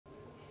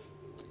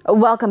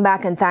Welcome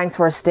back and thanks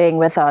for staying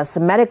with us.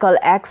 Medical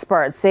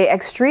experts say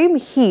extreme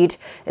heat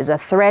is a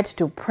threat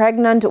to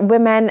pregnant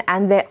women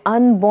and their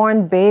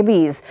unborn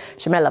babies.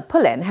 Shamela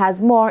Pullen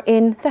has more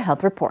in the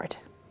health report.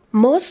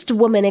 Most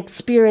women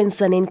experience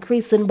an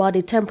increase in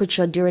body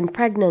temperature during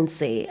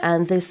pregnancy,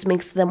 and this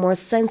makes them more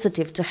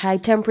sensitive to high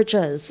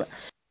temperatures.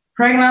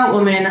 Pregnant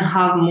women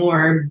have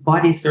more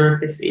body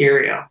surface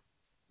area.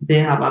 They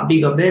have a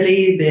bigger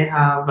belly, they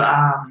have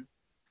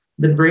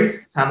the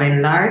breasts have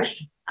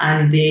enlarged,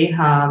 and they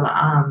have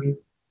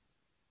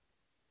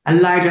a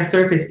larger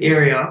surface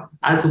area,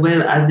 as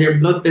well as their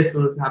blood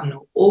vessels have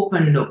now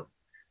opened up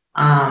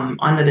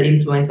under the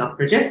influence of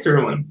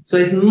progesterone. So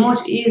it's much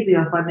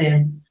easier for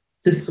them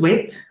to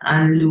sweat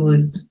and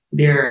lose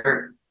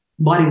their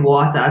body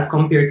water as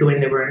compared to when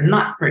they were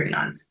not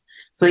pregnant.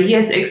 So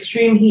yes,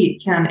 extreme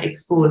heat can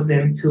expose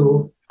them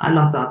to a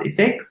lot of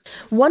effects.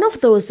 One of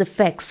those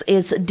effects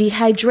is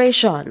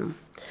dehydration.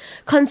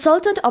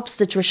 Consultant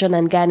obstetrician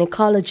and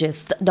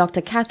gynecologist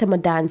Dr. Kathy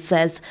Madan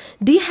says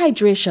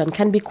dehydration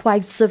can be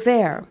quite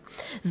severe.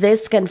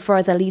 This can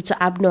further lead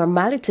to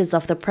abnormalities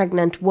of the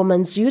pregnant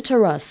woman's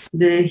uterus.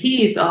 The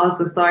heat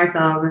also sort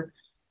of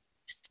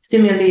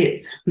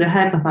stimulates the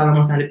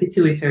hypothalamus and the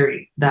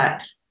pituitary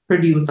that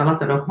produce a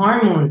lot of the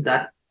hormones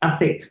that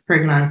affect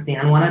pregnancy.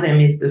 And one of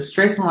them is the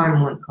stress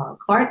hormone called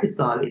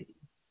cortisol. It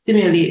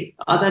stimulates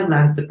other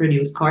glands to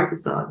produce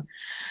cortisol.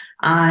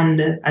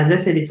 And as I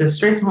said, it's a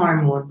stress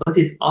hormone, but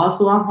it's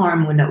also a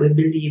hormone that we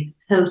believe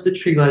helps to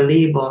trigger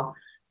labor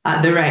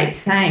at the right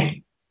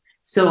time.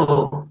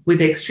 So with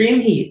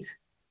extreme heat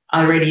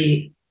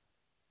already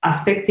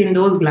affecting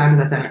those glands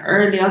at an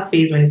earlier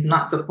phase when it's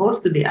not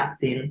supposed to be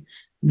acting,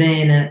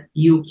 then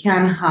you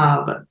can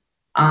have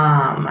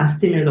a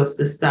stimulus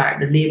to start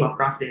the labor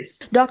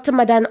process. Dr.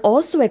 Madan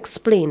also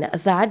explained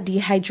that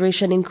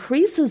dehydration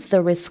increases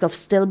the risk of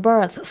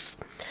stillbirths.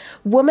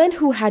 Women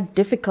who had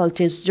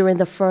difficulties during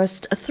the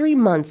first 3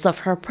 months of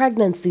her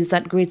pregnancy is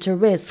at greater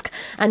risk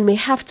and may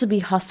have to be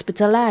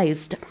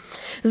hospitalized.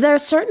 There are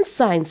certain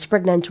signs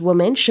pregnant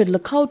women should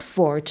look out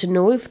for to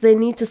know if they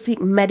need to seek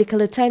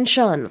medical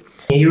attention.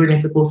 Urine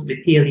is supposed to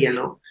be pale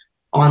yellow,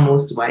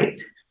 almost white.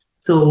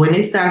 So when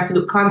it starts to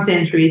look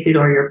concentrated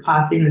or you're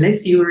passing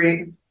less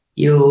urine,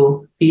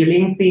 you're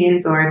feeling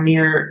faint or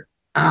near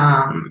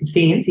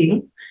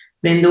fainting,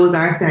 then those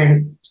are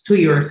signs to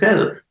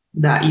yourself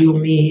that you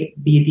may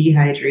be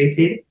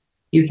dehydrated.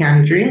 You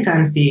can drink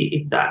and see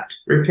if that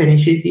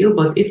replenishes you,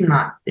 but if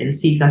not, then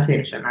seek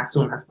attention as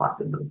soon as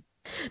possible.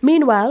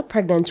 Meanwhile,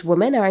 pregnant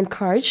women are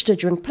encouraged to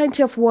drink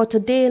plenty of water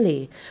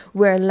daily,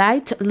 wear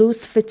light,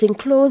 loose-fitting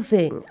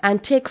clothing,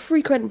 and take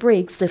frequent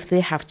breaks if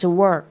they have to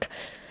work.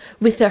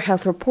 With their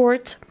health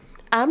report,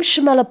 I'm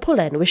Shamela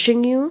Pullen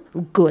wishing you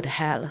good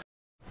health.